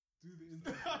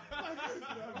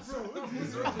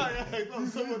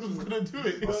Someone was gonna do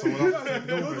it.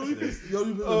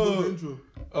 Intro.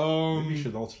 Maybe you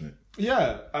should alternate.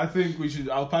 Yeah, I think we should.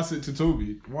 I'll pass it to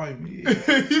Toby. Why me?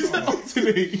 You said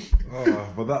alternate.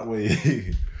 But that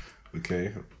way,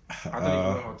 okay. I don't even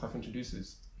know how Tough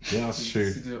introduces. Yeah, that's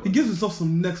true. He gives himself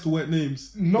some next to wet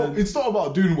names. No, it's not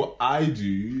about doing what I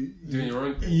do. Doing your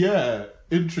own thing. Yeah,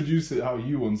 introduce it how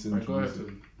you want to Right, go introduce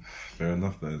ahead. it. Fair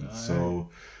enough then. So,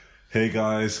 hey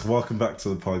guys, welcome back to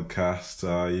the podcast.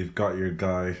 You've got your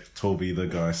guy, Toby the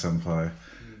Guy Senpai.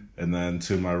 And then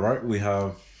to my right, we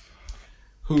have...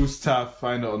 Who's Taff?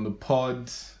 Find it on the pod,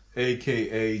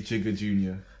 aka Jigga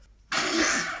Jr.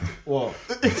 What?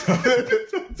 It's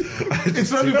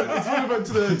relevant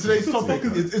to today's topic.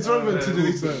 It's relevant to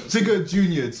today's Jigga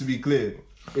Jr. To be clear,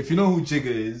 if you know who Jigga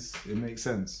is, it makes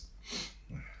sense.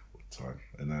 Time.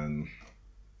 And then...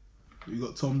 You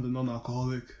got Tom, the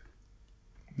non-alcoholic.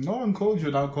 No one called you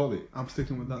an alcoholic. I'm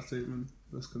sticking with that statement.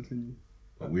 Let's continue.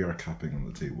 we are capping on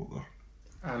the table though.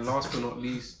 And last but not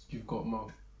least, you've got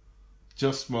Mo.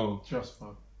 Just Mo. Just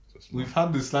Mo. We've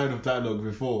had this line of dialogue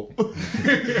before.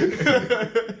 You're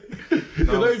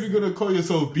not even gonna call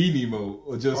yourself Beanie Mo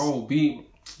or just. Oh,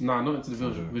 Nah, not into the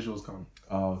visuals count.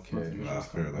 Oh, okay. Fair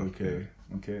enough.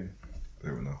 Okay.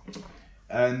 There we know.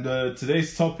 And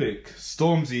today's topic: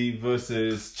 Stormzy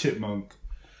versus Chipmunk.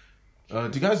 Do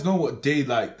you guys know what day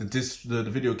like the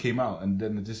video came out and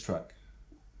then the diss track?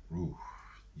 Ooh,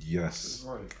 yes.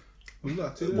 Right. Was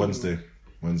that today?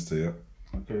 Wednesday, yeah.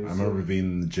 Okay. I remember being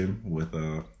in the gym with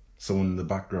someone in the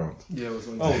background. Yeah, it was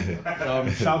on.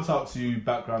 Shout out to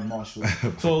Background Marshall.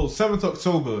 So 7th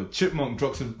October, Chipmunk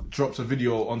drops a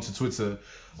video onto Twitter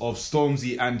of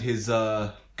Stormzy and his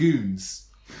goons.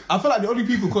 I feel like the only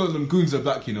people calling them goons are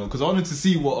black, you know, because I wanted to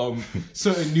see what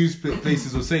certain news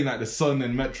places were saying, like The Sun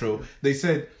and Metro. They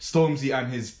said Stormzy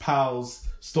and his pals,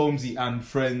 Stormzy and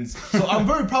friends. So I'm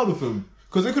very proud of him.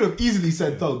 Because they could have easily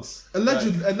said thugs.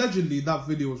 Allegedly, that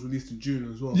video was released in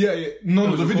June as well. Yeah.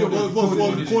 No, the video was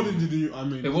recorded in the. I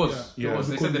mean, It was. Yeah, It was.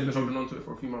 They said they've been recorded in holding on to it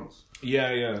for a few months.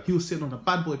 Yeah. He was sitting on a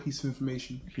bad boy piece of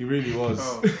information. He really was.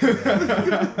 Oh.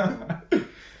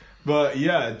 But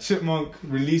yeah, Chipmunk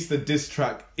released a diss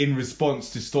track in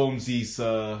response to Stormzy's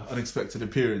unexpected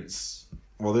appearance.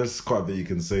 Well, there's quite a bit you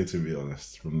can say, to be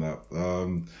honest, from that.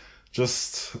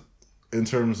 Just in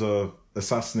terms of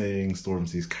assassinating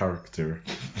Stormzy's character.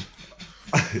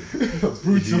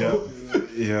 Brutal.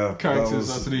 Yeah. Character that was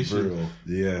assassination. brutal.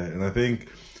 Yeah, and I think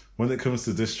when it comes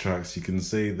to diss tracks, you can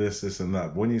say this, and that.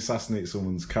 But when you assassinate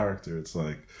someone's character, it's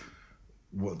like,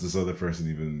 what does the other person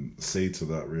even say to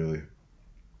that, really?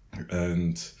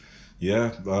 And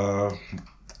yeah,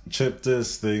 Chip did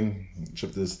his thing.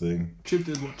 Chip did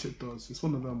what Chip does. It's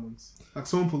one of them ones. Like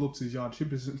someone pulled up to his yard.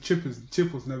 Chip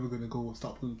was never gonna go and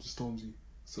start pulling up to Stormzy.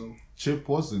 So Chip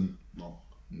wasn't. no.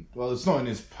 Well, it's not in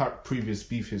his previous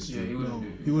beef Yeah, history. he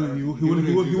wouldn't. He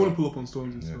wouldn't pull up on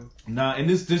Stormzy. Yeah. So Now, in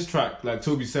this diss track, like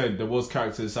Toby said, there was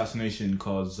character assassination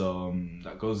because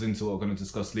that goes into what we're going to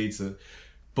discuss later.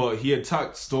 But he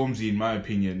attacked Stormzy, in my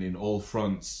opinion, in all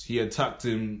fronts. He attacked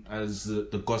him as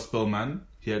the gospel man.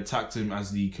 He attacked him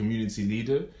as the community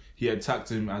leader. He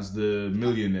attacked him as the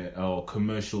millionaire or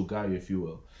commercial guy, if you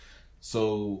will.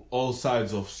 So all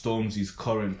sides of Stormzy's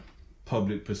current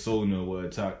public persona were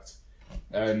attacked.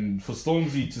 And for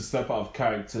Stormzy to step out of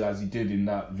character as he did in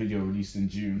that video released in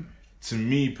June, to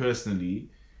me personally,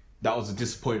 that was a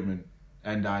disappointment.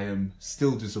 And I am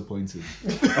still disappointed.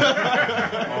 That's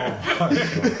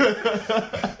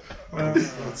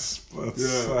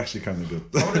actually kind of good.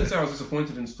 I wouldn't say I was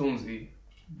disappointed in Stormzy,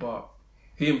 but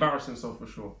he embarrassed himself for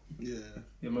sure. yeah.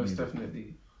 Yeah, most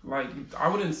definitely. Like, I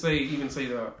wouldn't even say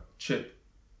that Chip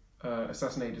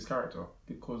assassinated his character,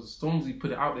 because Stormzy put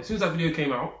it out there. As soon as that video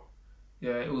came out,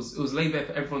 yeah, it was laid there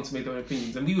for everyone to make their own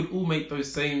opinions, and we would all make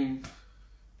those same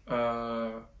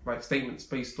like statements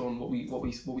based on what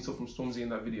we saw from Stormzy in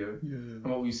that video, and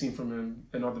what we've seen from him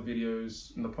in other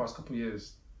videos in the past couple of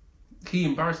years. He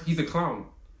embarrassed. He's a clown.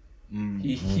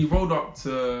 He rolled up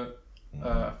to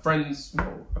a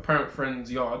parent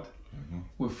friend's yard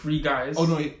with 3 guys. Oh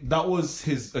no, that was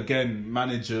his, again,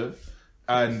 manager,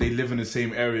 and they live in the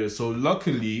same area. So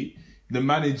luckily, the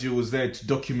manager was there to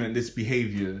document this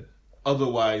behaviour.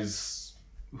 Otherwise,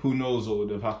 who knows what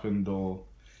would have happened or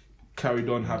carried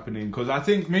on happening. Because I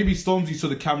think maybe Stormzy saw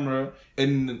the camera,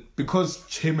 and because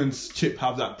him and Chip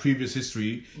have that previous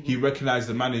history, he recognised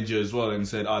the manager as well and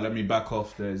said, let me back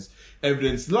off, there's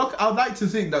evidence. Look, I'd like to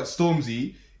think that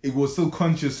Stormzy, it was still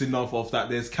conscious enough of that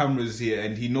there's cameras here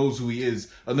and he knows who he is,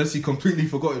 unless he completely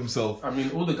forgot himself. I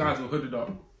mean, all the guys were hooded up.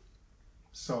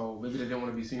 So maybe they didn't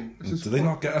want to be seen. Do they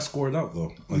not get escorted out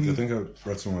though? Like I think I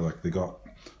read somewhere like they got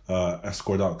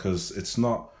escorted out because it's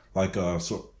not like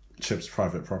Chip's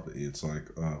private property. It's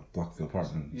like block of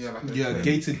apartments. Yeah, like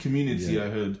gated community. Yeah. I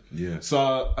heard. Yeah.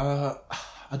 So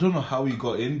I don't know how he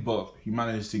got in, but he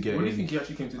managed to get What do in. you think he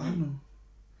actually came to do?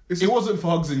 It wasn't for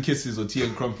hugs and kisses or tea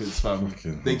and crumpets, fam.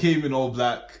 Fucking They hell. came in all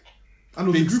black, And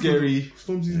it was a big group of scary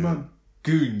Stormzy's man.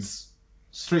 goons,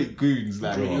 straight goons.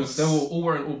 Like I mean, they were all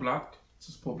wearing all black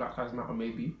to support Black Lives Matter,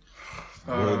 maybe.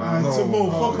 So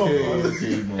Mo, fuck off,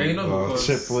 man. Yeah, you know, because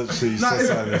Chip literally Nah,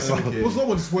 said something. So- It was not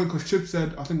one disappointing because Chip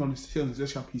said, I think on his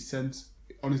diss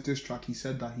track, he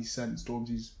sent that he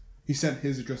sent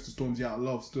his address to Stormzy out of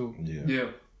love still. Yeah. yeah,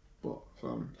 But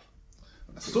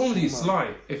Stormzy's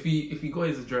sly. If he got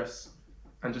his address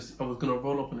and just I was gonna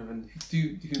roll up on him and do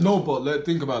you No, but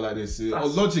think about it like this.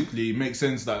 That's- Logically, it makes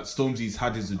sense that Stormzy's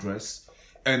had his address,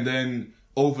 and then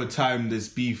over time this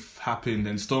beef happened,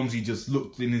 and Stormzy just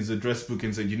looked in his address book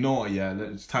and said, "You know what? Yeah,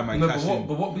 it's time I No, cash in."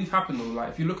 but what beef happened though? Like,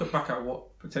 if you look back at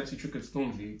what potentially triggered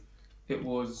Stormzy, it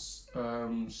was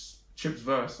Chip's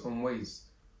verse on Waze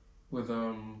with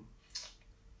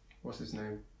what's his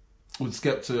name? With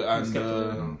Skepta and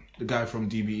Skepta, the guy from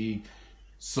DBE.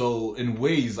 So in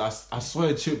ways, I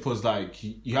swear Chip was like,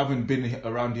 you haven't been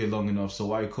around here long enough, so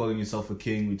why are you calling yourself a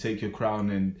king? We take your crown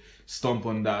and stomp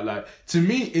on that. Like, to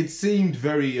me, it seemed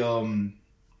very,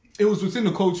 it was within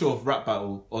the culture of rap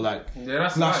battle, or like, Yeah,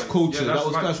 that's Clash light. culture. Yeah, that's That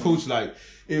was light Clash to me. culture,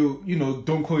 like,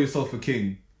 don't call yourself a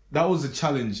king. That was a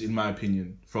challenge, in my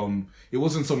opinion. It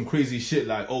wasn't some crazy shit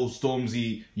like, oh,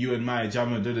 Stormzy, you and my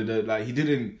jammer, like, he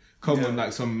didn't come on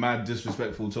like some mad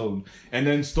disrespectful tone. And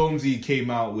then Stormzy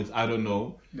came out with I Don't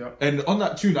Know. Yeah. And on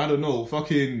that tune, I Don't Know,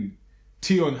 fucking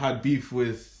Tion had beef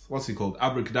with, what's he called?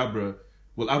 Abracadabra.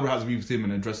 Well, Abra has beef with him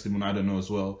and addressed him on I Don't Know as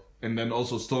well. And then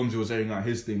also Stormzy was airing out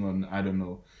his thing on I Don't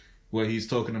Know, where he's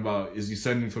talking about, is he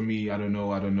sending for me? I don't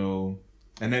know.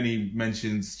 And then he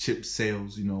mentions Chip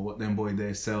sales, what them boy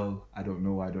there sell. I don't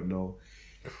know.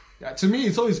 Yeah, to me,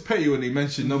 it's always petty when they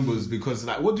mention numbers because,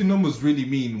 like, what do numbers really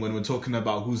mean when we're talking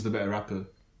about who's the better rapper?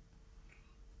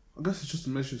 I guess it's just a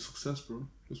measure of success, bro.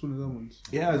 It's one of them ones.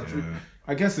 Yeah,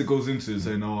 I guess it goes into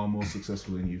saying, "Oh, I'm more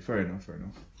successful than you." Fair enough.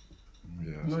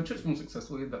 Yeah. No, Chip's been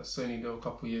successful. He had that Sony deal a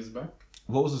couple of years back.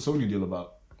 What was the Sony deal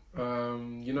about?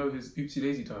 You know his Oopsie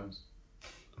Daisy times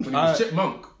when he was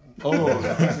Chipmunk. Oh,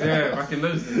 Yeah, back in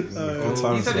those days. Good He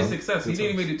times, said his man. success. He Good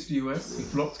nearly times. made it to the US. He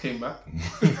flopped, came back.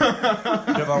 Get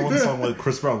that one song with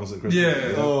Chris Brown, was it Chris Yeah.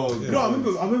 Brown? oh, You know,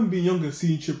 I remember being younger,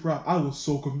 seeing Chip rap. I was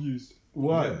so confused.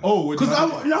 why? Yeah. Oh, Because I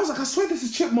was like, I swear this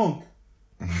is Chipmunk.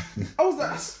 I was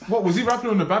like, what was he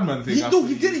rapping on the Badman thing?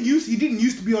 he didn't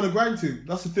used to be on a grind thing.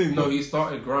 That's the thing. No, he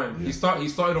started grime. He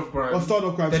started off grime. I started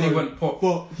off grind. Then he sorry. went pop.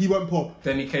 But he went pop.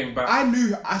 Then he came back. I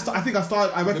came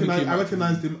out.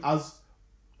 recognized him as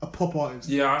a pop artist.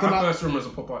 Yeah, Then I first saw him as a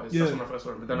pop artist. Yeah. That's when I first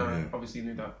saw him. But then I Yeah. obviously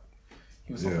knew that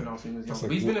he was something Yeah. else when he was young. That's But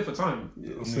like he's been there for time.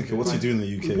 I was thinking, what's he doing in the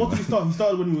UK? What did man? he start? He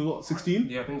started when he was 16.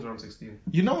 Yeah, I think it was around 16.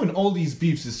 in all these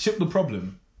beefs, is Chip the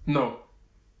problem? No.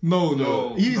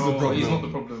 No, he's the problem. He's not the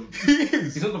problem. He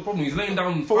is. He's not the problem. He's laying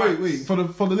down Wait, facts.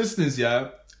 for the listeners, yeah,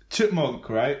 Chipmunk,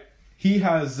 right? He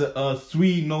has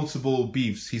 3 notable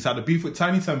beefs. He's had a beef with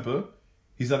Tiny Temper,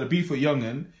 he's had a beef with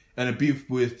Young'un, and a beef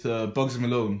with Bugsy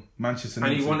Malone, Manchester And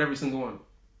he United. won every single one.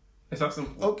 It's that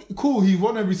simple. Okay, cool, he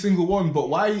won every single one, but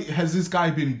why has this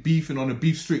guy been beefing on a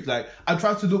beef streak? Like, I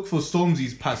tried to look for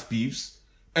Stormzy's past beefs,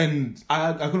 and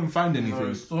I couldn't find anything.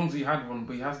 No, Stormzy had one,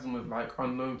 but he has them with like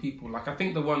unknown people. Like I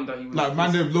think the one that he was Like,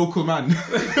 man, them local man.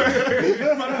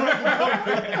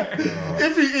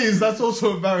 If he is, that's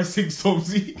also embarrassing,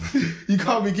 Stormzy. You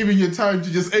can't be giving your time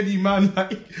to just any man.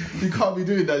 Like, you can't be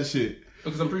doing that shit.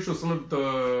 because I'm pretty sure some of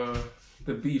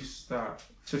the beefs that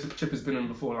Chip has been in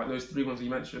before, like those 3 ones you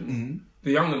mentioned, Mm-hmm.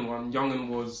 the Young'un one, Young'un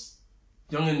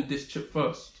dissed Chip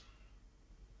first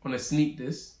on a sneak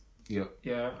diss. Yeah.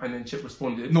 Yeah, and then Chip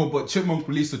responded. No, but Chipmunk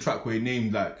released a track where he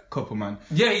named, like, Copper Man.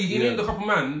 Yeah, he Yeah. named a couple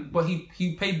man, but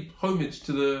he paid homage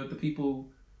to the people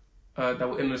that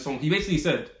were in the song. He basically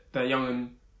said that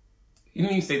Young'un, he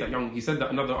didn't even say that Young'un, he said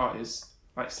that another artist,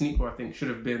 like Sneakboy, I think, should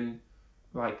have been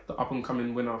like the up and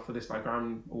coming winner for this like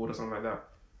Grammy award or something like that.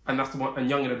 And that's the one, and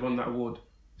Young'un had won that award.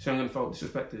 So Young'un felt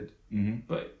disrespected. Mm-hmm.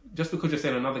 But just because you're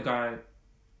saying another guy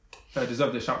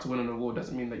deserved a shout to win an award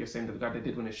doesn't mean that you're saying that the guy that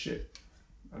did win is shit.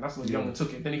 And that's when Young'un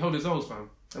took it. Then he held his L's, fam.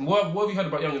 And what have you heard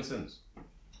about Young'un since?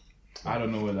 I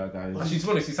don't know where that guy is. Actually, to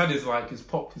be honest, he's had his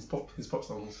pop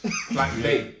songs. Like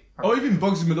they. Or even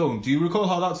Bugsy Malone. Do you recall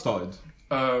how that started?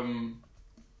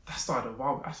 That started a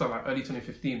while. That started like early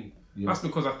 2015. Yeah. That's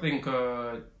because I think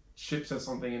Chip said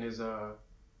something in his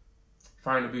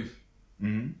Fire in the Booth.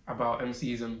 about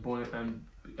MCs and born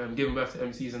and giving birth to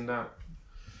MCs and that.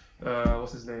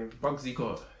 What's his name? Bugsy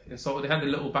got insulted. They had a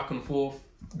little back and forth.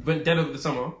 Went dead over the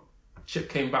summer. Chip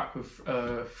came back with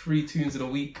 3 tunes in a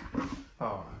week.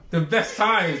 Oh, the best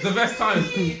times.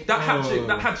 That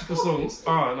hat trick of songs.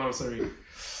 Oh no, sorry.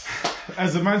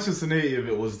 As a Manchester native,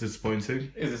 it was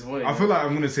disappointing. It's disappointing. I feel like I'm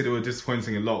going to say they were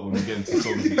disappointing a lot when we get into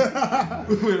songs.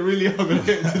 We really are going to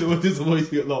get into they were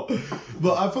disappointing a lot.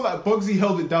 But I feel like Bugsy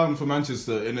held it down for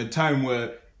Manchester in a time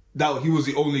where he was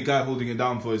the only guy holding it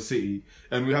down for his city.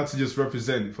 And we had to just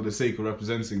represent for the sake of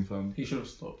representing, fam. He should have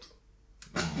stopped.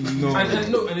 No.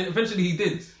 And eventually he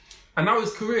did. And now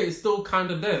his career is still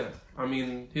kind of there. I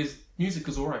mean, his music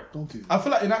is alright. Don't do. I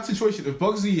feel like in that situation, if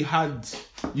Bugsy had,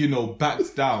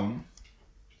 backed down,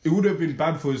 it would have been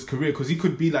bad for his career because he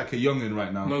could be like a youngin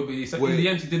right now. No, but he said in the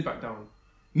end he did back down.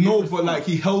 No, but like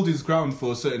he held his ground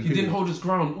for a certain He period. didn't hold his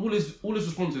ground. All his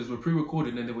responses were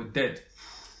pre-recorded and they were dead.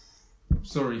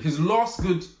 Sorry, his last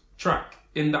good track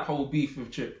in that whole beef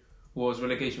with Chip was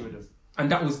Relegation Rhythm, and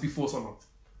that was before summer.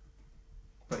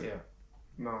 But yeah,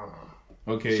 nah.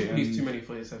 Okay. Chip leaves too many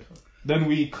for his head. Then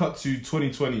we cut to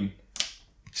 2020,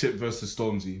 Chip versus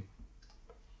Stormzy.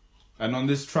 And on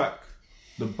this track,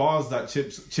 the bars that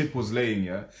Chip was laying,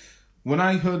 yeah. When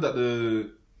I heard that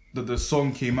the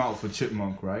song came out for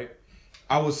Chipmunk, right?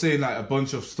 I was saying like a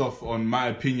bunch of stuff on my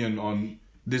opinion on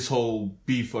this whole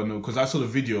beef, because I saw the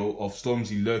video of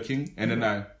Stormzy lurking, and then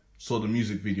I saw the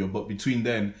music video. But between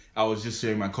then, I was just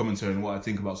sharing my commentary on what I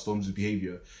think about Stormzy's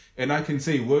behavior. And I can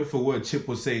say word for word, Chip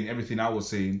was saying everything I was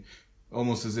saying,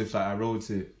 almost as if like I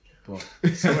wrote it. But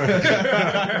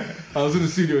I was in the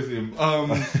studio with him.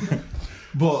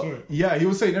 But yeah, he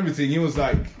was saying everything. He was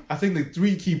like, I think the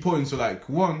 3 key points were like,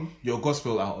 1, you're a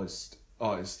gospel artist.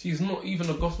 He's not even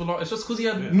a gospel artist. Just because he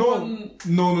had No. one...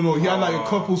 He had like a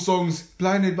couple songs,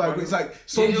 Blinded by... It's like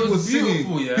songs he was singing.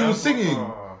 Yeah. He was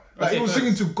singing. Like, he was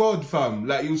singing to God, fam.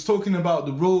 Like, he was talking about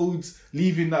the roads,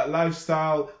 leaving that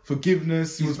lifestyle,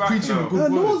 forgiveness. He was back preaching now. a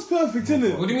good No word. one's perfect,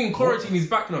 innit? What do you mean quarantine? He's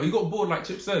back now. He got bored like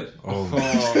Chip said. Oh, God.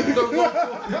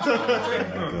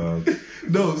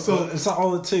 No, so... Is that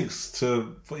all it takes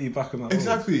to put you back on that?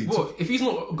 Exactly. What? If he's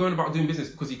not going about doing business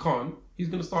because he can't, he's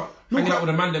going to start hanging out with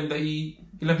a man that he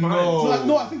left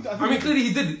behind. I think I mean, clearly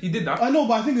he did that. I know,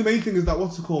 but I think the main thing is that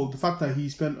what's it called? The fact that he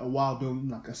spent a while building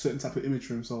like a certain type of image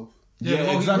for himself. Yeah,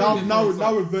 well, exactly. Now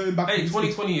reverting back. Hey, to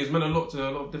 2020 has meant a lot to a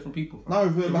lot of different people. Now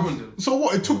reverting It back. ruined him. So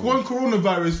what? It took one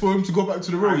coronavirus for him to go back to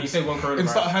the And you roads say one coronavirus. and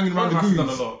start hanging around the Coronavirus has done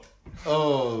goons. a lot.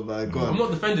 Oh my God. I'm not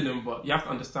defending him, but you have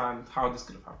to understand how this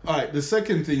could have happened. Alright, the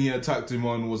second thing he attacked him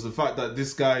on was the fact that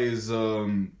this guy is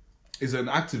an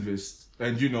activist,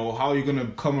 and how you're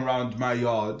gonna come around my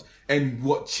yard and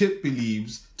what Chip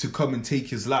believes to come and take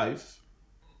his life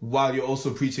while you're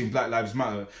also preaching Black Lives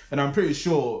Matter. And I'm pretty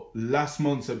sure last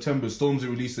month, September, Stormzy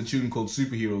released a tune called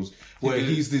Superheroes, where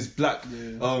he's this black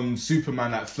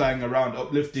Superman like flying around,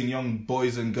 uplifting young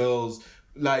boys and girls,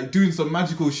 like doing some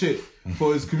magical shit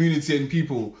for his community and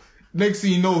people. Next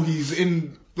thing you know, he's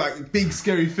in like big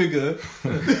scary figure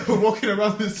walking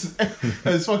around this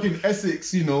as fucking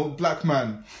Essex, black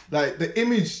man. Like the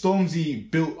image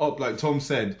Stormzy built up, like Tom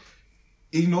said,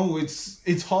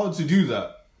 it's hard to do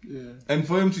that. Yeah. And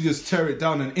for him to just tear it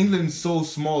down, and England's so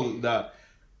small that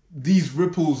these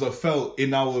ripples are felt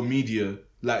in our media,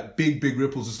 like big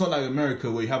ripples. It's not like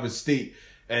America where you have a state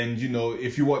and,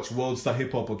 if you watch World Star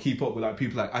Hip Hop or keep up with like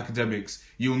people like academics,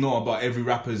 you'll know about every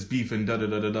rapper's beef and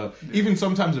da-da-da-da-da. Yeah. Even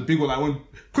sometimes a big one, like when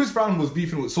Chris Brown was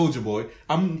beefing with Soulja Boy,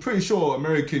 I'm pretty sure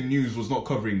American news was not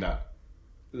covering that.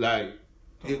 Like,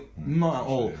 not at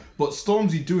all. But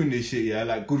Stormzy doing this shit, yeah,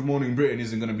 like Good Morning Britain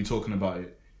isn't going to be talking about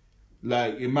it.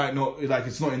 Like, it might not, like,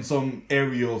 it's not in some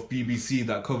area of BBC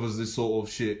that covers this sort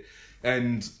of shit.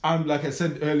 And like I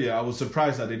said earlier, I was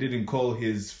surprised that they didn't call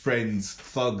his friends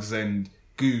thugs and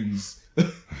goons.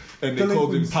 And they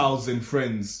called him pals and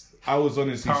friends. I was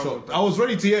honestly shocked. I was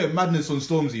ready to hear madness on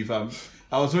Stormzy, fam.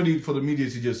 I was ready for the media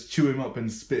to just chew him up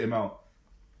and spit him out.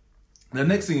 The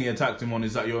next thing he attacked him on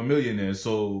is that you're a millionaire,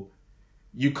 so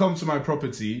you come to my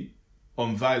property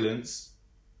on violence,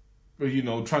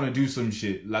 trying to do some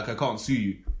shit, like I can't sue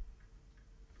you.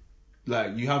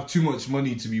 Like, you have too much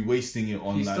money to be wasting it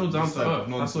on. He's like, still down this to type earth. of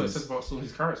That's what it nonsense. says about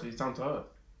Stormzy's character. He's down to earth.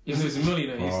 Even though he's a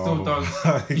millionaire, he still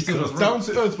does Down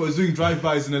to earth, but he's doing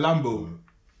drive-bys in a Lambo.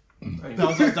 I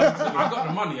got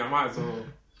the money, I might as well.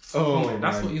 Oh,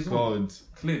 that's my what he's God. on.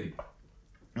 Clearly.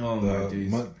 Oh, my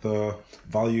days. The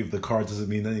value of the car doesn't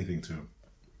mean anything to him.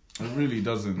 It really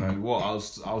doesn't. Like, what?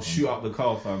 I'll shoot out the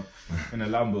car, fam, in a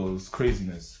Lambo. It's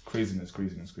craziness.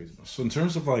 So in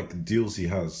terms of like deals he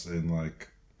has in like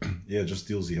Yeah, just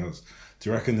deals he has. Do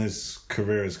you reckon his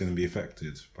career is going to be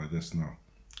affected by this now?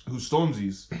 Who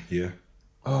Stormzy's? Yeah.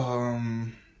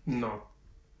 No,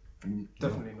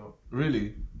 definitely not.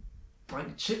 Really?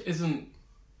 Like Chip is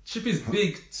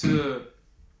big to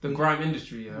the grime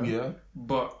industry, Yeah.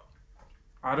 but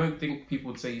I don't think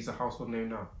people would say he's a household name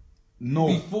now. No.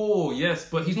 Before, yes,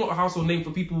 but he's not a household name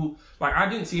for people. Like, I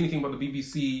didn't see anything about the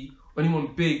BBC or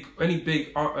any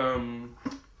big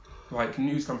like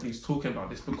news companies talking about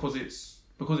this because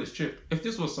it's Chip. If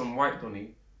this was some white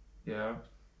Donny, yeah,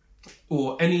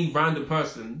 or any random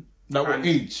person, Like what and-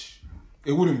 H?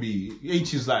 It wouldn't be.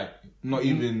 H is like not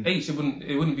even. H, it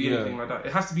wouldn't be Yeah. anything like that.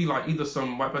 It has to be like either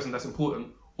some white person that's important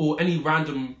or any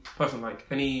random person, like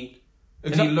any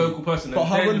local person. But And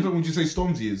how then relevant would you say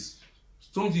Stormzy is?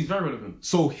 Stormzy's very relevant.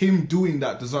 So him doing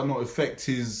that, does that not affect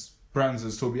his brands,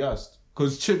 as Toby asked?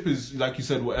 Because Chip is, like you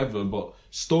said, whatever, but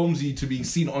Stormzy to be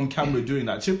seen on camera doing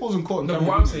that, Chip wasn't caught on No, camera.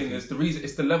 but what I'm doing saying that. is the reason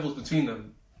it's the levels between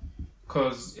them.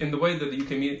 Because in the way that the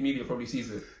UK media probably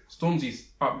sees it, Stormzy's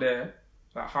up there,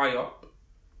 like high up,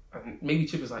 and maybe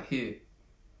Chip is like here.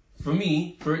 For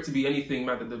me, for it to be anything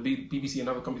mad that the BBC and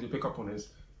other companies will pick up on is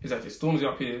that if it's Stormzy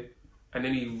up here and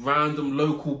any random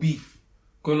local beef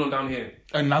going on down here.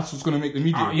 And that's what's going to make the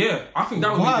media. Yeah, I think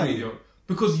that would Why? make the video.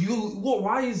 Because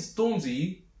why is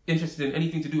Stormzy interested in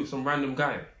anything to do with some random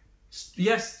guy?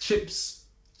 Yes, Chips,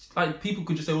 like people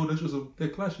could just say, oh, they're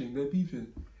clashing, they're beefing.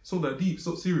 It's not that deep, it's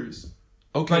not serious.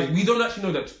 Okay. Like, we don't actually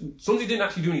know that Stormzy didn't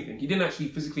actually do anything. He didn't actually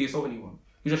physically assault anyone.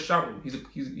 He was just shouting.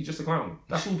 He's just a clown.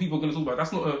 That's all people are going to talk about.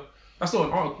 That's not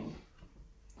an article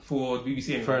for the BBC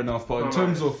anyway. Fair enough, but in No,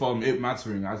 terms like- of it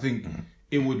mattering, I think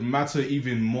it would matter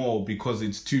even more because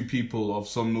it's two people of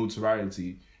some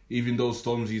notoriety. Even though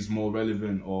Stormzy is more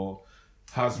relevant or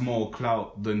has more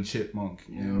clout than Chipmunk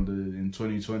in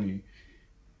 2020,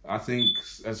 I think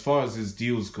as far as his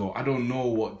deals go, I don't know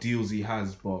what deals he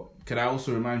has, but can I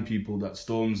also remind people that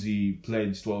Stormzy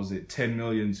pledged 10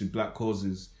 million to black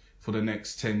causes for the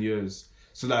next 10 years.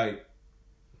 So like,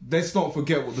 let's not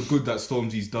forget what the good that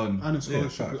Stormzy's done. And his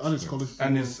scholarship. facts, and his yeah.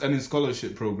 scholarship. and his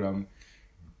scholarship program.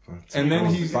 But And then to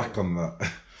go he's- back on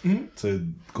that. To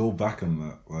go back on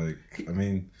that, like, I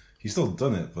mean, he's still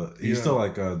done it, but he's Yeah. still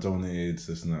like donated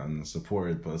this and that and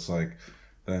supported. But it's like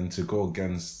then to go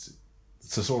against,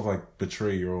 to sort of like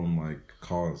betray your own like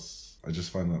cause. I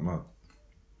just find that mad.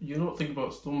 You're not thinking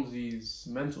about Stormzy's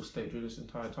mental state during this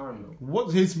entire time, though.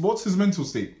 What's his mental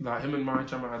state? Like, him and Mari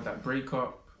Chama had that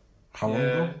breakup. How long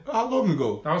ago? How long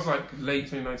ago? That was like late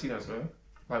 2019, I swear.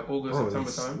 Like August, Oh, September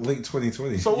it's time. late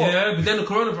 2020. So what? Yeah, but then the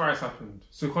coronavirus happened.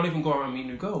 So he can't even go out and meet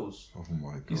new girls. Oh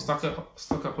my god. He's stuck at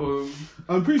home.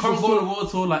 I'm pretty sure. Can't go on a world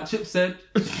tour like Chip said.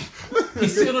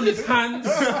 He's sitting on his hands.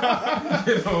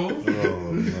 You know? Oh,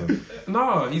 man.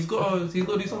 No, he's got to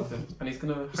do something. And he's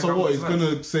going to. So what? He's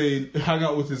gonna say hang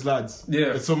out with his lads. Yeah.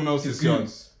 At someone else's His yard.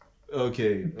 goons.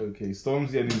 Okay.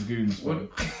 Stormzy and his goons. What?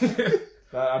 man.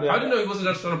 I didn't know he wasn't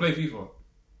just trying to play FIFA.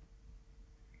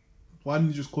 Why didn't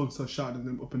you just call himself shouting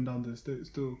them up and down the state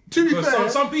still? To be Because fair,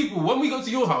 some people, when we go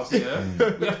to your house, yeah,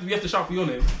 we have to shout for your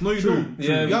name. No, you True, don't.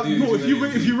 Yeah, we You have- do, no, we if you do.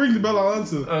 ring, if you ring the bell, I'll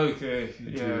answer. Okay.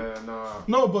 Yeah, nah.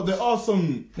 no, but there are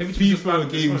some Maybe just FIFA ban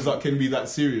this games one. that can be that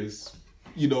serious.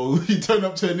 You know, you turn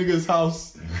up to a nigga's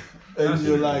house and That's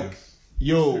you're true, like,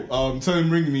 "Yo, tell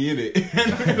him ring me in it."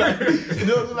 And like, you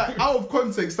know, like out of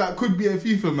context, that could be a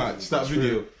FIFA match. That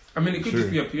video. I mean, it could True.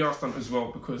 just be a PR stunt as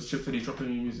well because Chip said he's dropping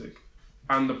new music.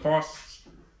 And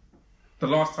the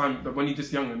last time that when he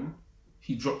dissed Youngin,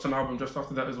 he dropped an album just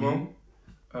after that as well.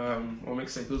 Or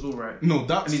mixtape, it was alright. No, And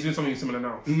that's he's doing something similar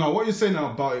now. no. What you're saying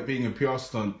now about it being a PR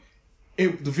stunt, the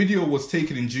video was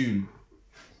taken in June.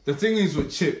 The thing is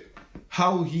with Chip,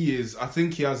 how he is, I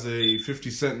think he has a 50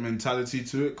 Cent mentality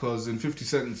to it, because in 50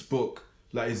 Cent's book,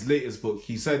 like his latest book,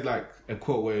 he said like a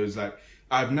quote where it was like,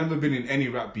 "I've never been in any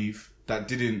rap beef that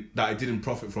I didn't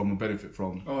profit from or benefit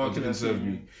from, Oh, or okay, didn't I see serve what you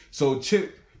me." mean. So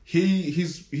Chip,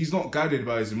 he's not guided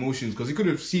by his emotions, because he could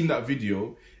have seen that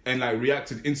video and like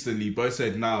reacted instantly, but he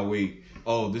said, "Nah, wait,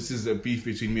 oh, this is a beef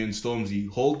between me and Stormzy.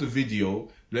 Hold the video.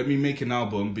 Let me make an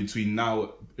album between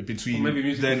Or maybe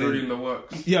music then is already and- in the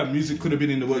works. yeah, music could have been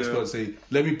in the works, Yeah. but say,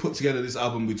 let me put together this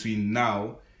album between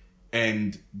now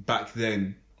and back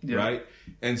then, Yeah. right?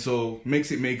 And so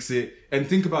makes it. And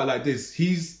think about it like this: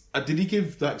 did he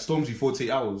give like Stormzy 48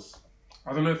 hours?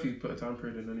 I don't know if he put a time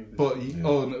period in any of this.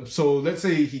 But so let's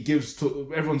say he gives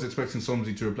to everyone's expecting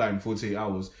Stormzy to reply in 48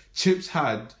 hours. Chips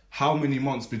had how many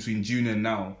months between June and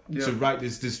now to write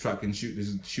this diss track and shoot Not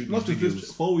these just videos?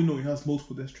 this. For all we know, he has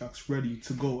multiple diss tracks ready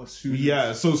to go as soon.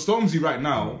 Yeah, so Stormzy right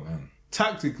now, Oh, man.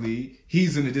 tactically,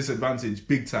 he's in a disadvantage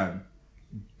big time.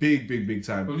 Big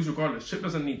time. But at least regardless, Chip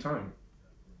doesn't need time.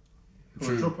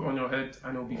 He'll drop it on your head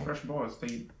and it'll be fresh bars.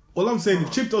 All I'm saying,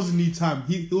 if Chip doesn't need time,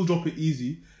 he'll drop it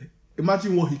easy.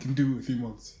 Imagine what he can do in 3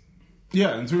 months.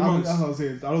 Yeah, in 3 months. That's what I'm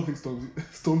saying. I don't think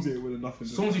Stormzy ain't winning nothing.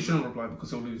 Stormzy shouldn't reply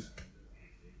because he'll lose.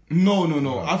 No.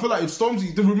 I feel like if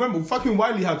Stormzy, remember, fucking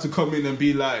Wiley had to come in and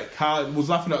be like, was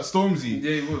laughing at Stormzy.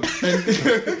 Yeah, he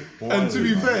was. And to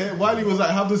be fair, Wiley was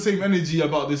like, have the same energy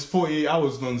about this 48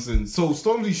 hours nonsense. So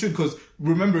Stormzy should, because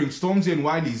remembering Stormzy and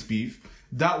Wiley's beef,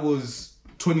 that was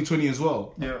 2020 as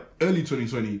well. Yeah. Early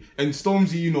 2020. And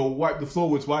Stormzy, wiped the floor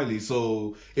with Wiley.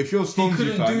 So if you're a Stormzy He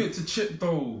couldn't fan, do it to Chip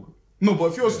though. No,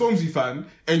 but if you're a Stormzy fan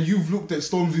and you've looked at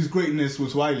Stormzy's greatness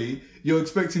with Wiley, you're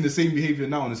expecting the same behaviour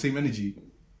now and the same energy.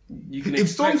 You can If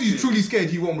expect Stormzy's it. truly scared,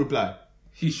 he won't reply.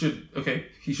 He should. Okay,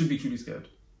 he should be truly scared.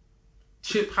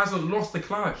 Chip hasn't lost the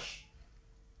clash.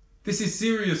 This is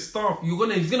serious stuff. He's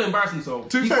gonna embarrass himself.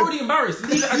 To be He's fair- already embarrassed.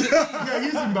 Leave it as it is. Yeah,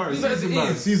 he's embarrassed. Leave it as He's it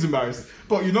embarrassed. is. He's embarrassed.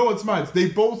 But you know what's mad? They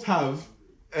both have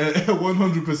a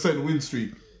 100% win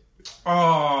streak.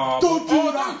 Oh, Don't do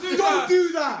oh, that! Don't do Don't that.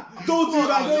 do that! Don't do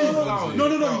that!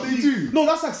 No, They do. No,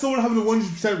 that's like someone having a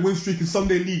 100% win streak in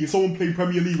Sunday League and someone playing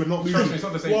Premier League and not losing. Trust me, it's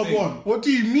not the same thing. One. What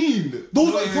do you mean?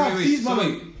 Those Wait, are tough. These So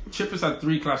man. Chip has had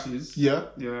 3 clashes. Yeah.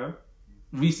 Yeah.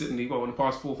 Recently, in the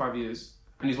past 4 or 5 years,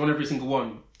 and he's won every single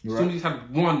one. Right. Stormzy's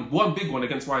had one big one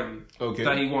against Wiley. Okay.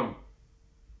 That he won.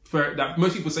 That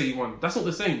most people say he won. That's not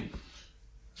the same.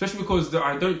 Especially because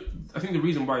I think the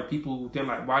reason why people didn't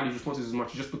like Wiley's responses as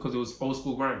much is just because it was old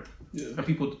school grind. Yeah. And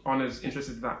people aren't as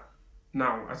interested in that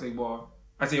now as they were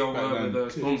Back then. the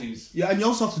Stormzy's. Yeah, and you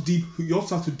also have to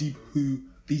deep who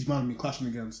these men have been clashing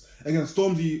against. Against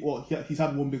Stormzy, he's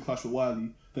had one big clash with Wiley.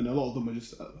 Then a lot of them are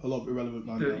just a lot of irrelevant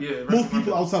man. Yeah, Most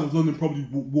people outside of London probably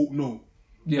won't know.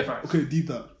 Yeah, facts. Okay, deep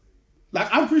that. Like,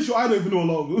 I'm pretty sure I don't even know a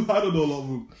lot of them. I don't know a lot of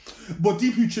them. But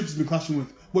deep who Chips has been clashing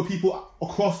with, where people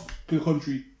across the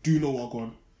country do know what going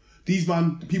on. These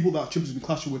the people that Chips has been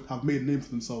clashing with have made a name for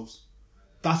themselves.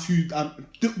 That's who, and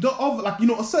the other, like,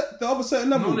 the other certain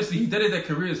No, level. honestly, he did their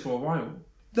careers for a while.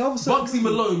 The other certain Bugsy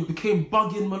level. Malone became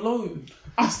Buggin' Malone.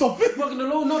 I stop it. Buggin'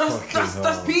 Malone? No,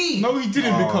 that's P. No, he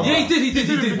didn't become Yeah, that. he did.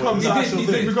 He become He that. did, he He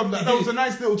didn't did. become that. He That did. was a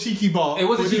nice little cheeky bar. It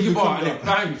was a but he cheeky didn't bar and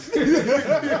become it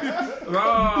that. banged.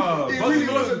 Ah, It Bugsy really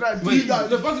Malone. wasn't that Wait, deep.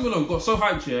 no, Bugsy Malone got so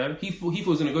hyped, yeah. He thought he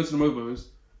was going to go to the Mobos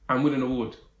and win an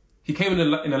award. He came in a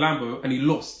Lambo and he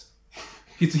lost.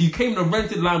 He came in a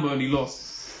rented Lambo and he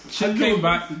lost. Chip came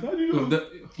back. How do you know? with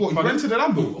the- What, he rented a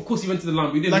Lambo? Of course he rented the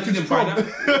Lambo. He didn't, Like he it's didn't buy prom.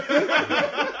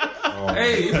 that.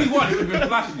 Hey, if he won, it would have been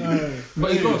flashy.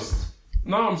 But he lost.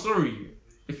 No, I'm sorry.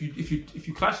 If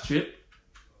you clash Chip,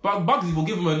 Bugsy will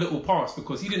give him a little pass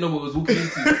because he didn't know what he was walking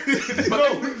into.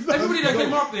 But everybody that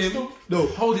came after him, No,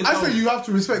 hold it I down. say you have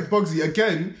to respect Bugsy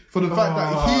again for the fact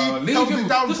that he leave held him. it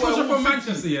down Just for a because you're whole from city.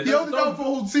 Manchester, yeah. He held it down for a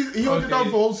whole city. He held it Okay. down for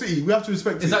a whole city. We have to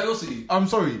respect it. Is that your city? I'm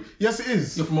sorry. Yes, it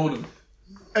is. You're from Oldham.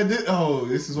 And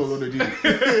this is what we're gonna do.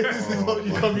 This is what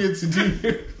you come here to do.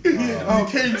 You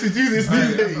came to do this,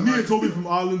 didn't you? Me and Toby from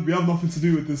Ireland, we have nothing to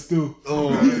do with this still. Oh,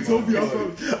 Me and Toby, I'm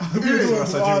from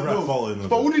Yes, I do rap no. following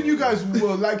But wouldn't you guys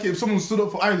like it if someone stood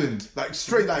up for Ireland? Like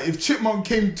straight, like if Chipmunk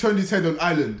turned his head on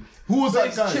Ireland, who was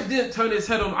that guy? Chip didn't turn his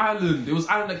head on Ireland. It was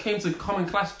Ireland that came to come and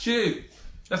clash Chip.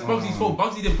 That's Bugsy's fault.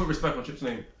 Bugsy didn't put respect on Chip's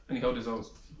name and he held his own.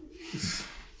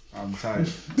 I'm tired.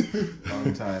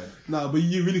 I'm tired. Nah, but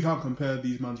you really can't compare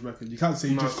these man's record. You can't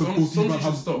say Nah, just because some- both some these men should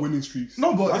have stop. winning streaks.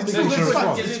 No, but I it's, think it's, we should facts.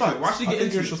 respond. It's facts. Why should I he get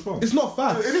think you into should it? respond. It's not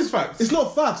facts. It is facts. It's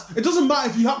not facts. It doesn't matter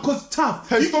if you have, because Taff,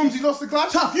 Has Stormzy lost the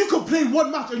clash? Taff, you could play one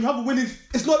match and you have a winning.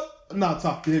 It's not. Nah,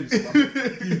 Taff, behave yourself.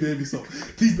 Please behave yourself.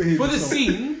 Please behave For the yourself.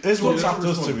 scene, It's what yeah, Tap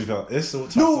does to respond. me, Val. It's what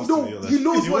Tap No, does to me. no, he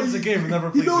knows He what wins he, a game and never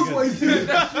he plays knows again. what he's doing.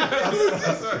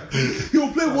 He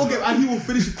will play one game and he will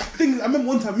finish. Thing is, I remember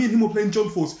one time me and him were playing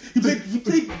Jump Force. He played.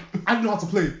 I didn't know how to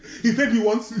play. He played me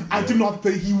once. I didn't know how to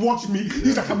play. He watched me.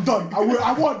 He's like, I'm done.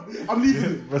 I won. I'm leaving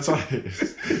it. Retired.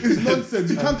 It's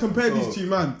nonsense. You can't compare these two,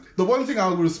 man. The one thing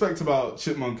I respect about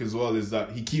Chipmunk as well is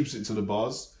that he keeps it to the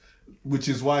bars, which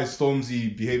is why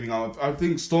Stormzy behaving out. I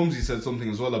think Stormzy said something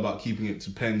as well about keeping it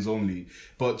to pens only,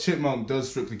 but Chipmunk does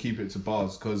strictly keep it to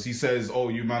bars because he says, "Oh,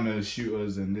 you man are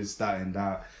shooters and this, that, and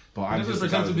that." But He I'm doesn't just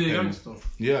pretend guy to with be a pen. gangster.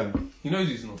 Yeah, He knows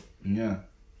he's not. yeah.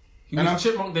 He And was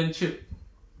Chipmunk then Chip.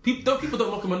 People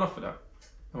don't mock him enough for that,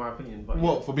 in my opinion. But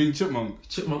What for being Chipmunk?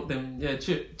 Chipmunk then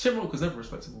Chipmunk was never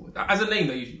respectable. As a name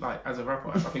that you like as a rapper,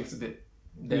 I think it's a bit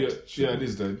dead. Yeah, it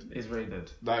is dead. It's very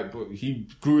dead. Like, but he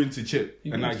grew into Chip,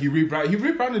 and like he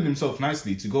rebranded himself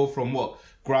nicely to go from what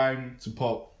grime to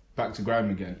pop back to grime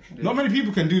again. Yeah. Not many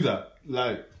people can do that.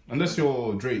 Like, unless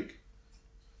you're Drake.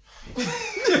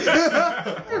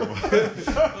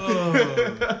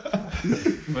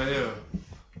 But yeah.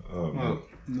 Oh,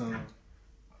 No.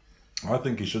 I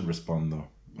think he should respond though.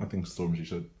 I think Stormzy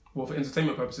should. Well, for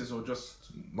entertainment purposes or just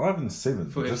Not even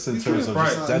entertainment, For but his- just in for terms his of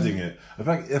pride. just deading it. In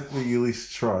fact, if we at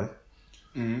least try,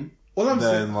 All I'm saying,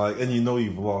 then like, and you know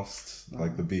you've lost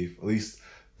like the beef, at least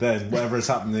then whatever is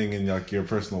happening in like your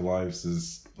personal lives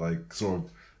is like sort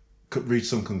of could reach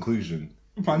some conclusion.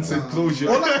 Man said closure.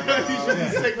 all I, He should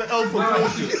just take the L for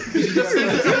closure.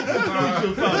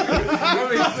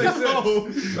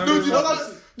 no, do you know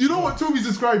that? You know what Toby's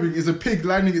describing is a pig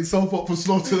lining itself up for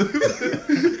slaughter.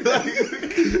 Like,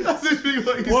 that's literally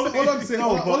what he's saying. All I'm saying,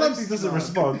 all I'm if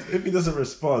he doesn't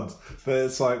respond, then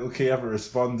it's like, okay, you haven't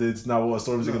responded. Now what?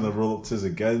 Stormzy gonna roll up to us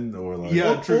again, or like?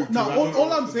 Yeah. All,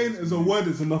 all I'm saying is a word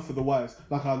is enough for the wise,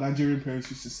 like our Nigerian parents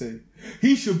used to say.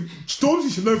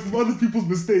 Stormzy should learn from other people's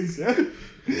mistakes.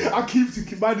 Yeah, I keep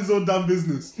to mind his own damn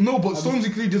business. No, but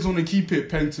Stormzy clearly just want to keep it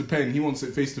pen to pen. He wants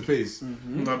it face to face.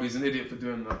 No, but he's an idiot for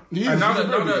doing that. He is, And now he's a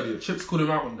that very idiot. Chips called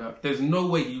him out on that, there's no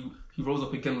way he rolls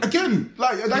up again. Again,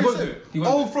 like I won't said, do it. He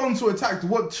won't all do it. fronts were attacked.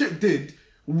 What Chip did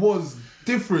was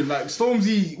different. Like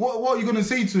Stormzy, what are you gonna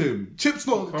say to him? Chip's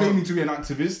not claiming to be an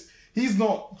activist. He's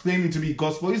not claiming to be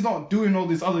gospel. He's not doing all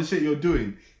this other shit you're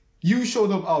doing. You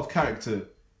showed up out of character.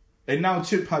 And now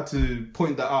Chip had to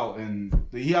point that out, and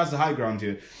he has the high ground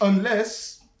here.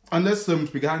 Unless some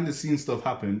behind the scenes stuff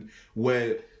happened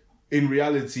where, in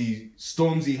reality,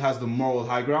 Stormzy has the moral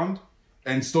high ground,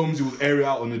 and Stormzy will air it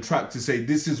out on the track to say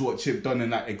this is what Chip done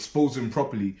and like expose him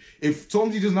properly. If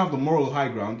Stormzy doesn't have the moral high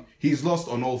ground, he's lost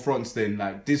on all fronts. Then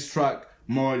like this track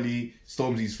morally,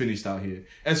 Stormzy's finished out here.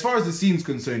 As far as the scene's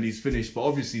concerned, he's finished. But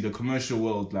obviously, the commercial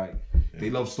world they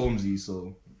love Stormzy,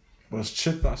 so Was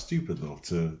Chip that stupid though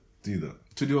to do that?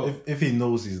 to do it. If he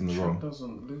knows he's in the wrong,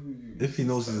 Doesn't lose. if he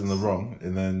knows he's in the wrong,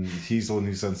 and then he's the one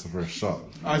who sends the first shot.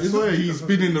 I swear he's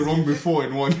been in the wrong before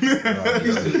in one.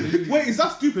 Wait, is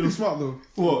that stupid or smart though?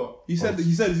 What? He said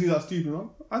he's that stupid, huh?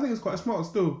 I think it's quite smart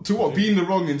still. To what? Be in the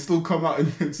wrong and still come out and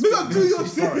Look at do your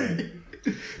thing.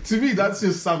 To me, that's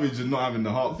just savage and not having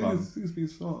the heart, I think fam. it's being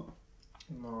smart.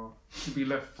 No, should be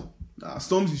left. Nah,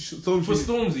 Stormzy. For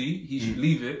Stormzy, he should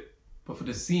leave it, but for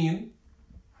the scene,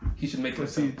 he should make an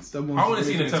attempt. I want to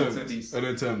see an attempt at least. An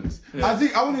attempt. Yeah. I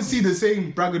think I want to see the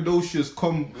same braggadocious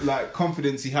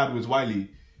confidence he had with Wiley.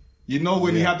 You know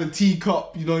when he Yeah. had the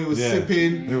teacup, he was Yeah.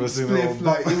 sipping, He was doing spliff, all-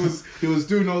 like he was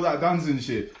doing all that dancing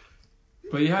shit.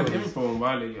 But he had info on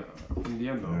Wiley in the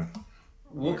end, though. Yeah.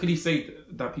 What could he say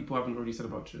that people haven't already said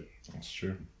about Chip? That's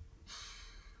true.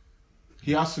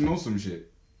 He has to know some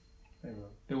shit. Hey, man.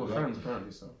 They were fans,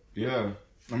 apparently, so. Yeah,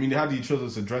 I mean they had each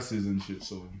other's addresses and shit.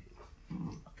 So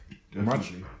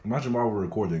Imagine while we're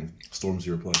recording,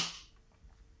 Stormzy reply.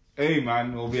 Hey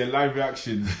man, it'll be a live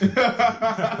reaction.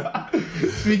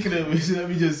 Speaking of which, let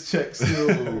me just check still.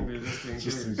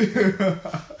 Just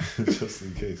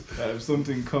in case. If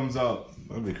something comes out.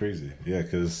 That'd be crazy. Yeah,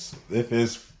 because if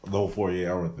it's the whole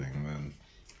 48-hour thing, then,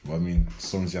 well, I mean,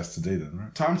 Stormzy has to date then,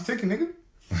 right? Time's ticking, nigga.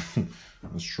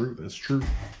 That's true. It's true.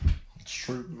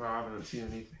 No, I haven't seen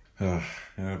anything.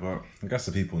 Yeah, but I guess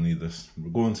the people need this. We're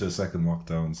going to a second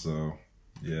lockdown, so,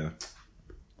 yeah.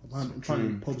 Man,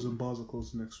 apparently pubs and bars are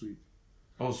closed next week.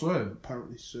 Oh, swear.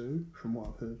 Apparently so, from what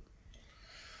I've heard.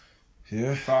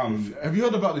 Yeah. Have you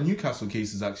heard about the Newcastle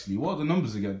cases actually? What are the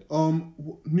numbers again?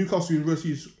 Newcastle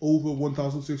University is over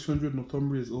 1,600.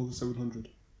 Northumbria is over 700.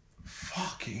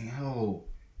 Fucking hell.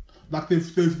 Like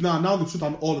they've now they've shut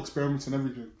down all experiments and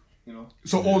everything. You know,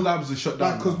 So all labs are shut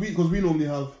down. because now? we normally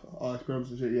have experiments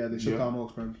and shit. Yeah, they shut Yeah. down all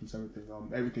experiments and everything.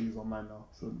 Everything is online now.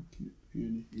 So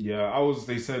uni. Yeah,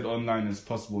 they said online as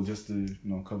possible just to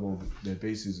cover all their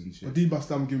bases and But shit.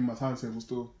 D-Bastam giving my timetable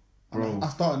still. And Bro. I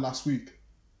started last week.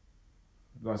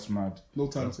 That's mad. No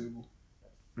timetable.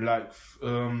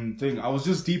 Thing. I was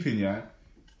just deep in, yeah.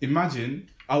 Imagine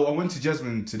I went to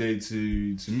Jasmine today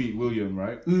to meet William,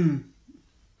 right? And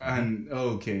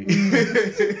okay.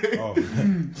 Oh,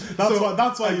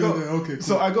 That's why you got- were there. Okay, cool.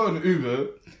 So I got an Uber,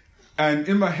 and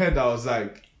in my head I was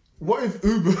like, what if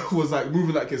Uber was like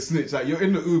moving like a snitch? Like you're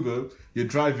in the Uber, you're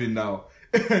driving now,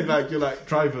 and like you're like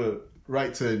driver,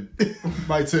 right turn,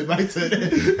 my turn, and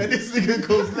this nigga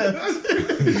goes left,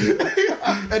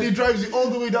 and he drives you all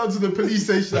the way down to the police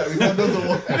station. Like we got another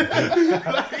one.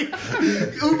 Like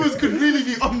Ubers could really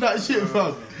be on that shit,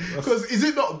 fam. Because is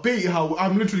it not bait how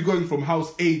I'm literally going from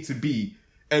house A to B,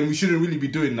 and we shouldn't really be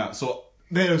doing that? So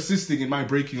they're assisting in my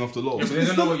breaking of the law. Yeah, but they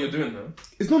don't know what you're doing, though.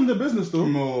 It's none of their business though.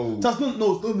 No. That's not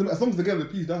no. It's none of as long as they get the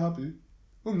peace, they're happy.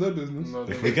 None of their business. No,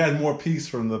 they we get more peace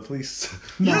from the police.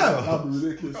 Yeah. That'd be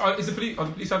ridiculous. Are the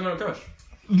police handing out cash?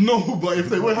 No, but if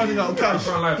they were handing out I cash,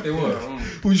 can't lie if they were.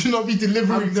 we should not be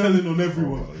delivering I'm them. telling on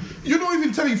everyone. You're not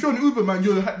even telling. If you're an Uber man,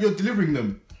 you're delivering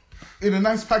them. in a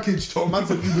nice package, Tom. Man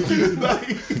said Like,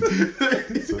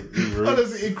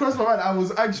 honestly, it crossed my mind. I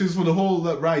was anxious for the whole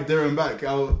ride there and back.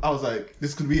 I was like,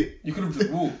 this could be it. You could have just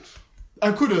walked.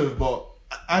 I could have, but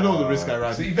I know the risk I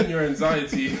ran. So even your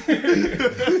anxiety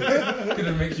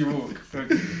couldn't make you walk.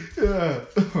 Yeah.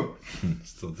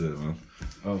 Still did it, man.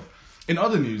 Oh. In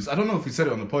other news, I don't know if we said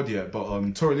it on the pod yet, but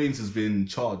Tory Lanez has been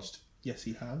charged. Yes,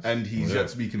 he has. And he's yet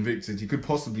to be convicted. He could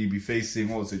possibly be facing,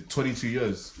 22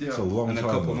 years? Yeah. It's a long In a time.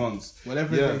 couple man. months.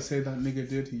 Whatever Yeah. they say that nigga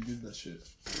did, he did that shit.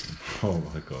 Oh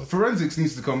my god. Forensics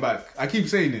needs to come back. I keep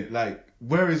saying it. Like,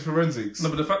 where is forensics? No,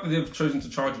 but the fact that they've chosen to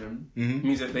charge him Mhm.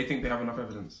 means that they think they have enough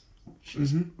evidence.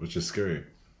 Which is scary.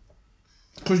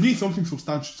 Because you need something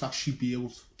substantial to actually be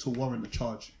able to warrant a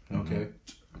charge. Okay.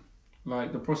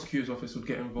 Like the prosecutor's office would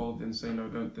get involved and say, no,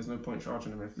 there's no point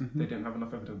charging him if they didn't have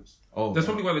enough evidence. Oh, That's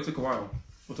probably why they took a while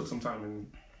or took some time in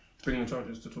bringing the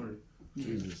charges to Tory.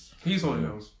 Jesus. He's holding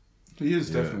those, He is,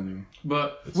 Yeah. definitely.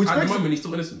 but Which at the makes moment it- he's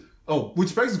still innocent. Oh,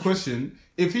 which begs the question,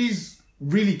 if he's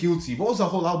really guilty, what was the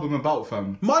whole album about,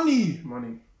 fam? Money!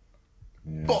 Money.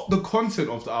 Yeah. But the content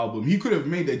of the album, he could have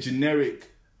made a generic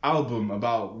album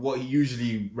about what he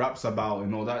usually raps about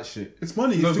and all that shit. It's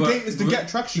money. No, It's, but- to get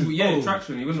traction. Yeah, Oh,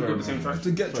 traction. He wouldn't have got the same fair To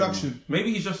traction. get traction.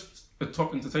 Maybe he's just a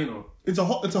top entertainer. It's a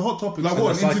hot topic. Like So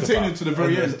what? A psychopath. entertainer to the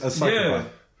very A- end. A psychopath.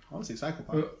 I would say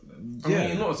psychopath. I Yeah.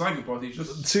 mean, not a psychopath. He's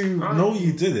just To I don't know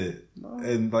you did it,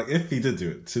 and like if he did do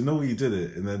it, to know you did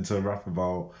it, and then to rap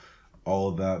about all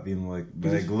of that, being like,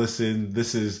 listen,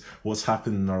 this is what's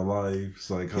happened in our lives.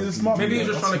 Like, He's a smart Maybe he's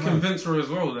Yeah, just that's trying to mad. convince her as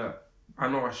well that I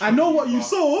know I shot I know what you you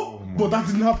saw, but that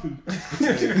didn't happen.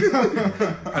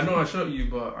 I know I shot you,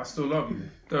 but I still love you.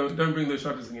 Don't bring those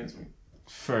charges against me.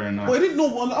 Fair enough. But he didn't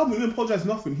know on the album. He didn't apologize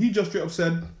nothing. He just straight up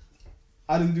said,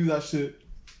 "I didn't do that shit."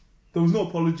 There was no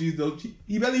apologies.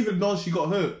 He barely even knows she got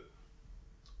hurt.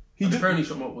 He And just apparently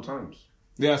shot multiple times.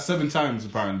 Yeah, 7 times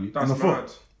apparently. That's the foot?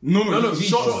 mad. No, he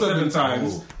shot 7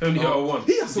 times. He only hit her once.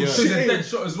 he had some Yeah. So it's a shit. dead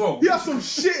shot as well. He had some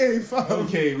shit in fam.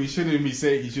 Okay, we shouldn't be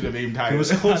saying he should have aimed higher. It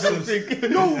was close. I don't think.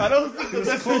 No. I don't think the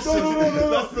best. No.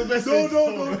 That's the best. No. Is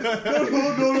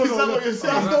that what you're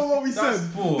saying? That's not what we That's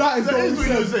said. poor. That is That not is what what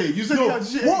we you said. say. You said No, he had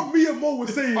shit. what me and Mo were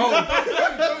saying. Oh,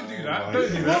 don't do that.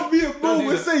 Don't do that. What me and Mo Don't do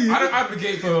were that. saying. I don't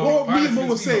advocate for What me and violence Mo were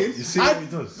against saying. females. You see what he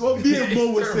does? What me and Mo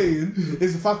It's were terrible. saying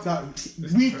is the fact that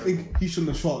we think he shouldn't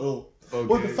have shot at all. But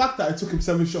the Okay. fact that it took him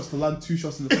 7 shots to land 2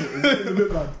 shots in the foot is a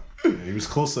bit bad. Yeah, he was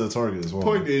close to the target as well.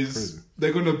 Point is, Crazy.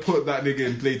 they're gonna put that nigga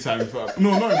in playtime.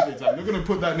 No, not in playtime. They're gonna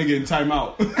put that nigga in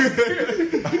timeout.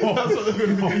 That's what they're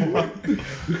gonna do.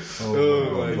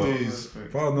 Oh my but- days.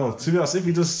 But no, to be honest, if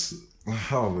he just, I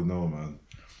don't even know, man.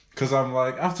 Because I'm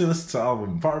like, after listening to the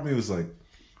album, part of me was like,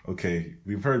 okay,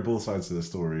 we've heard both sides of the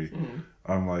story.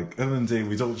 I'm like, at the end of the day,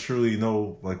 we don't truly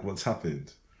know like what's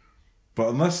happened. But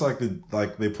unless like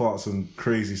they pull out some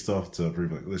crazy stuff to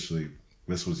prove like literally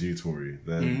this was you, Tory,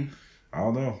 then I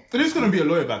don't know. There is gonna be a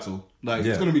lawyer battle. Like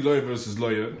Yeah. it's gonna be lawyer versus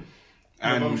lawyer,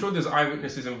 and I'm sure there's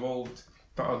eyewitnesses involved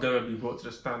that are going to be brought to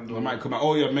the stand. I might come out.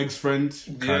 Oh yeah, Meg's friend.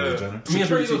 Kylie Yeah. Jenner. I mean, apparently there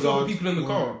Security was other guard. people in the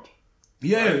car.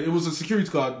 Yeah, it was a security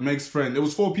guard. Meg's friend. It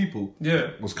was 4 people.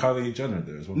 Yeah. Was Kylie Jenner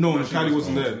there as well? No, She Kylie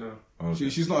wasn't there. No. Oh, okay.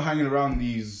 She's not hanging around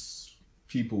these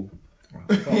people.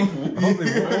 I hope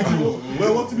they were.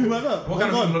 Where want to be like that? What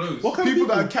kind of people are those? What kind People of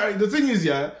people? that carry. The thing is,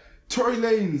 yeah, Tory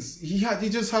Lanez. He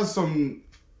just has some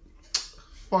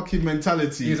fucking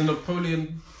mentality. He's a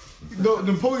Napoleon. No,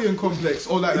 Napoleon complex,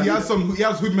 or like he has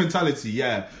hood mentality.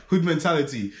 Yeah, hood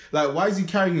mentality. Like, why is he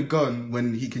carrying a gun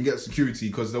when he can get security?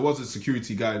 Because there was a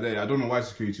security guy there. I don't know why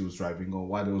security was driving, or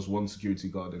why there was 1 security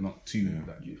guard and not 2.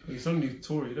 Like, He's only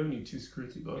Tory. You don't need 2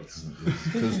 security guards.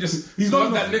 Just He's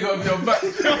slap not that nigga on your back.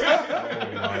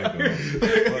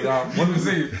 Oh my god. But, One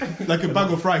save. like a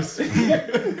bag of rice. oh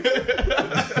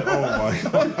my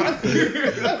god.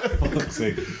 Fuck's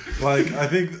sake. Like, I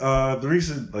think the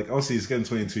reason, like, obviously he's getting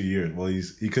 22 years. Well,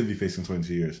 he could be facing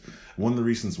 22 years. One of the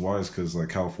reasons why is because, like,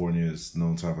 California is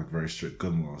known to have, like, very strict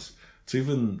gun laws. To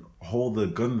even hold a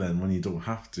gun then when you don't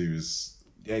have to is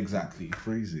Yeah, exactly.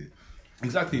 crazy.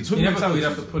 Exactly. It's hood He never thought he'd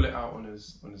mentality. have to pull it out on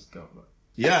his girl. Like.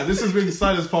 Yeah, this has been the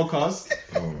Silence Podcast.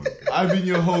 Oh my god. I've been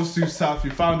your host, Sue South.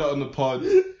 You found out on the pod,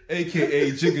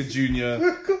 aka Jigga Jr.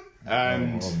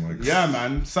 And Oh my God. yeah,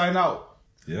 man, sign out.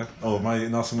 Yeah. Oh, am I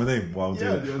announcing my name while I'm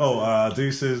Yeah, doing it? yeah.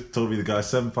 Deuces, Toby the Guy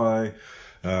Senpai.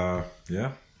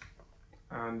 Yeah.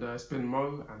 And it's been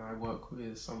Mo, and I work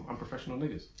with some unprofessional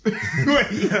niggas.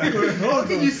 How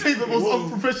can you say the most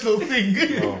unprofessional thing?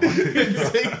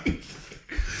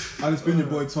 And it's been your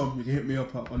boy Tom. You can hit me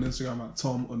up on Instagram at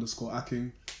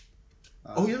Tom_Acking.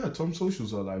 Oh yeah, Tom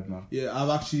socials are live now. Yeah,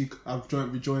 I've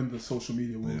rejoined the social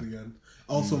media world again.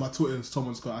 Also, my Twitter is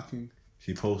Tom_Acking.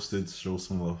 He posted, show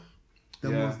some love.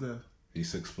 Them Yeah. ones there. He's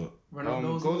 6 foot.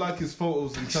 Ronaldo's Go like his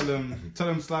photos and tell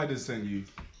him Sliders sent you.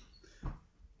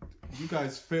 You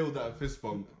guys failed at a fist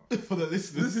bump for the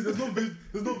listeners. Listen,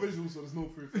 there's no visuals, so there's no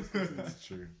proof. That's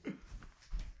true.